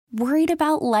Worried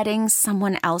about letting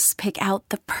someone else pick out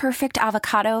the perfect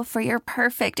avocado for your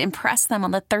perfect impress them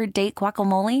on the third date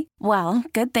guacamole? Well,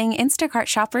 good thing Instacart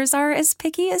shoppers are as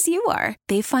picky as you are.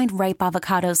 They find ripe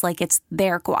avocados like it's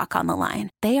their guac on the line.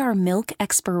 They are milk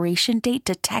expiration date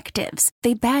detectives.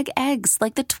 They bag eggs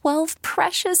like the 12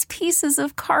 precious pieces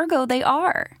of cargo they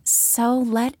are. So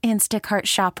let Instacart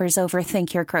shoppers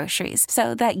overthink your groceries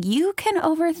so that you can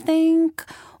overthink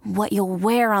what you'll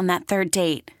wear on that third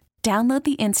date. Download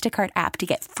the Instacart app to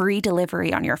get free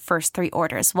delivery on your first 3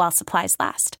 orders while supplies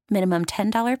last. Minimum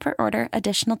 $10 per order.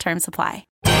 Additional terms apply.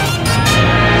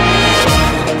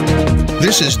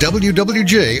 This is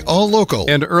WWJ All Local.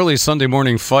 An early Sunday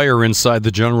morning fire inside the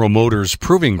General Motors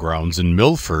Proving Grounds in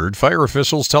Milford. Fire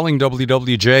officials telling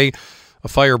WWJ a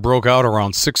fire broke out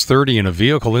around 6:30 in a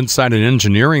vehicle inside an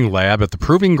engineering lab at the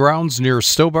Proving Grounds near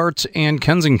Stobart and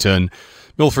Kensington.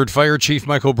 Milford Fire Chief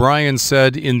Mike O'Brien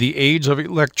said in the age of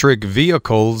electric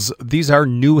vehicles, these are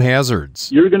new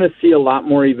hazards. You're going to see a lot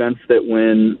more events that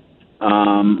when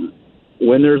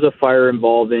there's a fire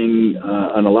involving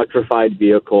an electrified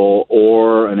vehicle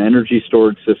or an energy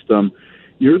storage system,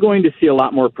 you're going to see a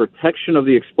lot more protection of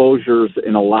the exposures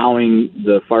in allowing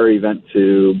the fire event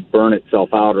to burn itself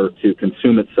out or to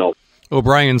consume itself.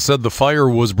 O'Brien said the fire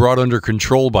was brought under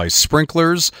control by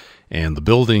sprinklers and the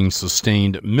building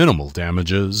sustained minimal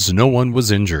damages. No one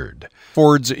was injured.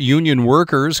 Ford's union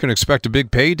workers can expect a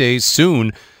big payday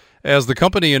soon as the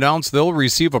company announced they'll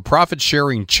receive a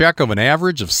profit-sharing check of an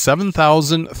average of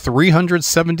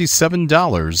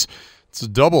 $7,377. It's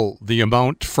double the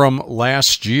amount from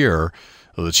last year.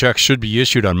 The check should be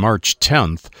issued on March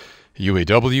 10th.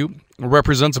 UAW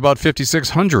represents about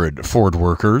 5,600 Ford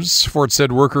workers. Ford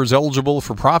said workers eligible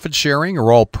for profit sharing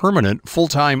are all permanent,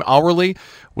 full-time, hourly,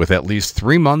 with at least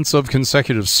 3 months of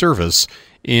consecutive service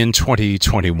in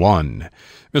 2021.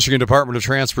 Michigan Department of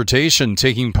Transportation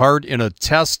taking part in a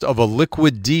test of a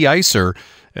liquid de-icer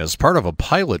as part of a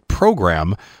pilot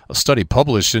program. A study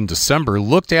published in December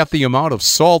looked at the amount of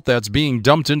salt that's being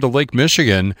dumped into Lake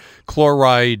Michigan.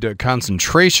 Chloride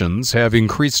concentrations have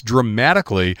increased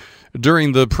dramatically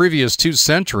during the previous 2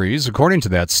 centuries, according to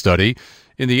that study.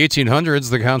 In the 1800s,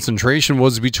 the concentration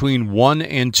was between 1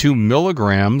 and 2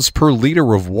 milligrams per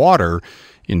liter of water.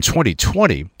 In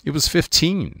 2020, it was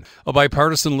 15. A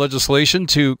bipartisan legislation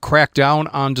to crack down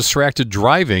on distracted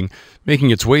driving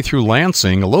making its way through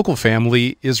Lansing. A local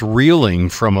family is reeling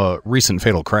from a recent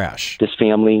fatal crash. This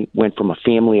family went from a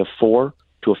family of 4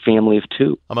 to a family of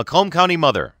 2. A Macomb County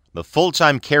mother, the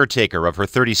full-time caretaker of her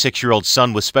 36-year-old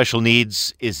son with special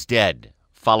needs, is dead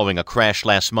following a crash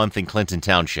last month in Clinton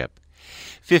Township.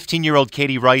 15-year-old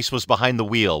Katie Rice was behind the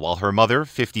wheel, while her mother,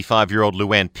 55-year-old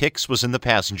Luann Pix, was in the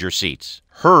passenger seat.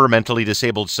 Her mentally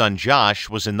disabled son, Josh,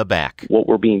 was in the back. What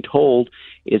we're being told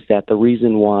is that the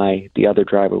reason why the other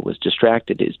driver was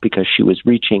distracted is because she was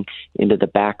reaching into the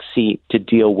back seat to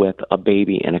deal with a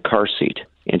baby in a car seat,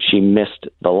 and she missed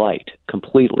the light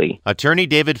completely. Attorney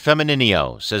David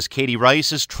Femininio says Katie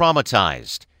Rice is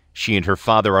traumatized. She and her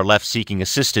father are left seeking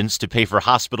assistance to pay for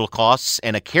hospital costs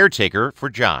and a caretaker for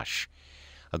Josh.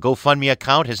 A GoFundMe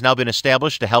account has now been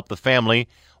established to help the family,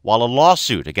 while a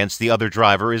lawsuit against the other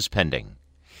driver is pending.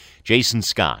 Jason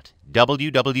Scott,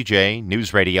 WWJ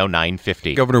News Radio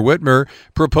 950. Governor Whitmer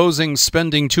proposing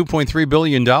spending $2.3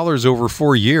 billion over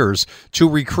 4 years to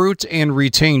recruit and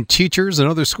retain teachers and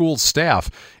other school staff,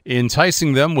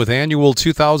 enticing them with annual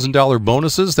 $2,000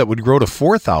 bonuses that would grow to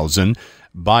 $4,000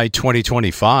 by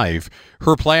 2025.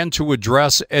 Her plan to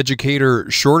address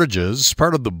educator shortages,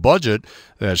 part of the budget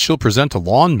that she'll present to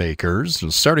lawmakers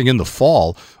starting in the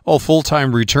fall. All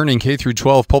full-time returning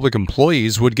K-12 public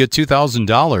employees would get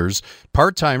 $2,000.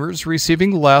 Part-timers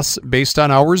receiving less based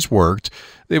on hours worked.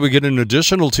 They would get an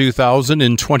additional $2,000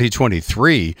 in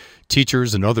 2023.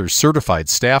 Teachers and other certified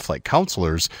staff like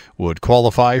counselors would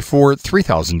qualify for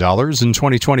 $3,000 in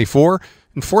 2024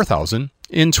 and $4,000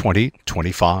 in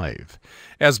 2025.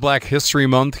 As Black History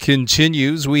Month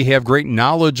continues, we have great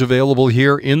knowledge available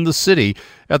here in the city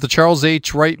at the Charles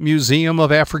H. Wright Museum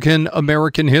of African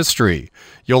American History.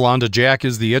 Yolanda Jack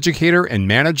is the educator and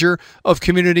manager of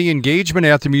community engagement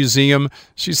at the museum.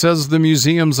 She says the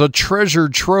museum's a treasure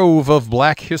trove of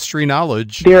Black history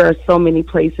knowledge. There are so many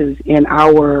places in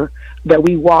that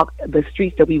we walk, the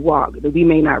streets that we walk, that we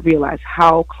may not realize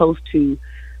how close to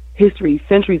history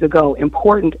centuries ago,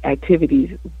 important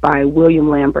activities by William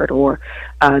Lambert or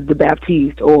the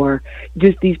Baptiste or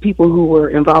just these people who were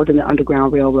involved in the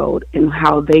Underground Railroad and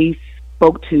how they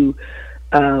spoke to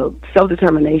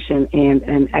self-determination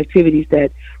and activities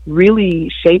that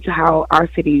really shaped how our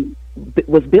city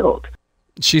was built.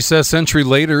 She says century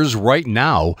laters right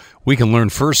now, we can learn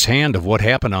firsthand of what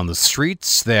happened on the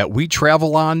streets that we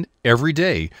travel on every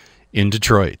day in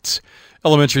Detroit.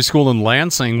 Elementary school in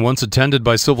Lansing, once attended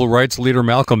by civil rights leader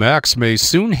Malcolm X, may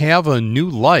soon have a new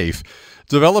life.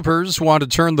 Developers want to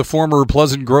turn the former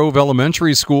Pleasant Grove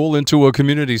Elementary School into a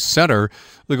community center.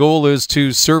 The goal is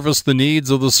to service the needs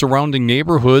of the surrounding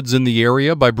neighborhoods in the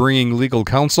area by bringing legal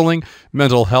counseling,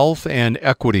 mental health, and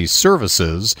equity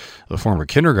services. The former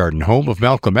kindergarten home of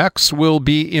Malcolm X will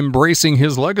be embracing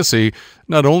his legacy,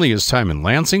 not only his time in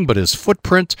Lansing, but his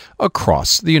footprint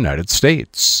across the United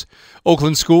States.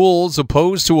 Oakland schools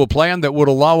opposed to a plan that would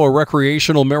allow a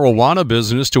recreational marijuana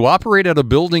business to operate at a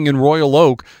building in Royal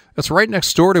Oak that's right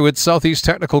next door to its Southeast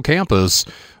Technical campus.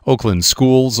 Oakland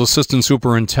Schools Assistant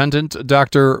Superintendent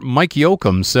Dr. Mike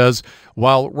Yoakum says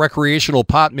while recreational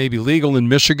pot may be legal in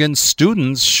Michigan,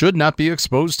 students should not be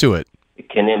exposed to it. It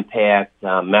can impact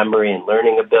memory and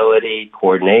learning ability,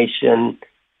 coordination,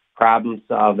 problem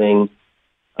solving.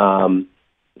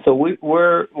 So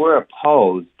we're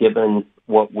opposed, given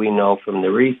what we know from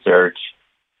the research,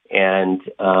 and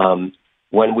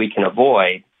when we can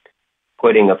avoid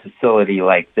putting a facility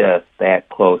like this that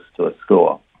close to a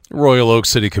school. Royal Oak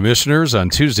City Commissioners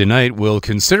on Tuesday night will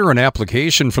consider an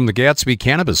application from the Gatsby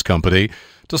Cannabis Company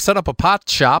to set up a pot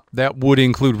shop that would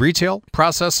include retail,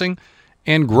 processing,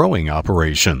 and growing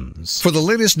operations. For the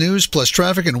latest news plus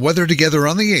traffic and weather together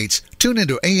on the 8s, tune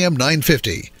into AM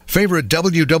 950. Favorite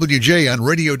WWJ on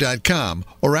radio.com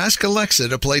or ask Alexa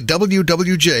to play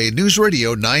WWJ News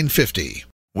Radio 950.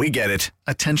 We get it.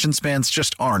 Attention spans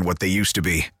just aren't what they used to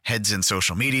be. Heads in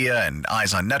social media and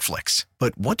eyes on Netflix.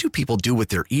 But what do people do with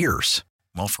their ears?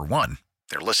 Well, for one,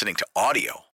 they're listening to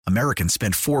audio. Americans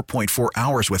spend 4.4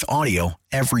 hours with audio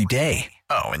every day.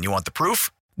 Oh, and you want the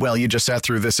proof? Well, you just sat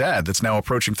through this ad that's now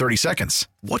approaching 30 seconds.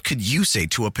 What could you say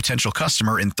to a potential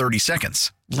customer in 30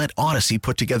 seconds? Let Odyssey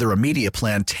put together a media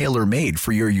plan tailor-made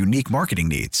for your unique marketing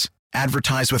needs.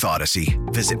 Advertise with Odyssey.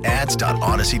 Visit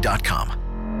ads.odyssey.com.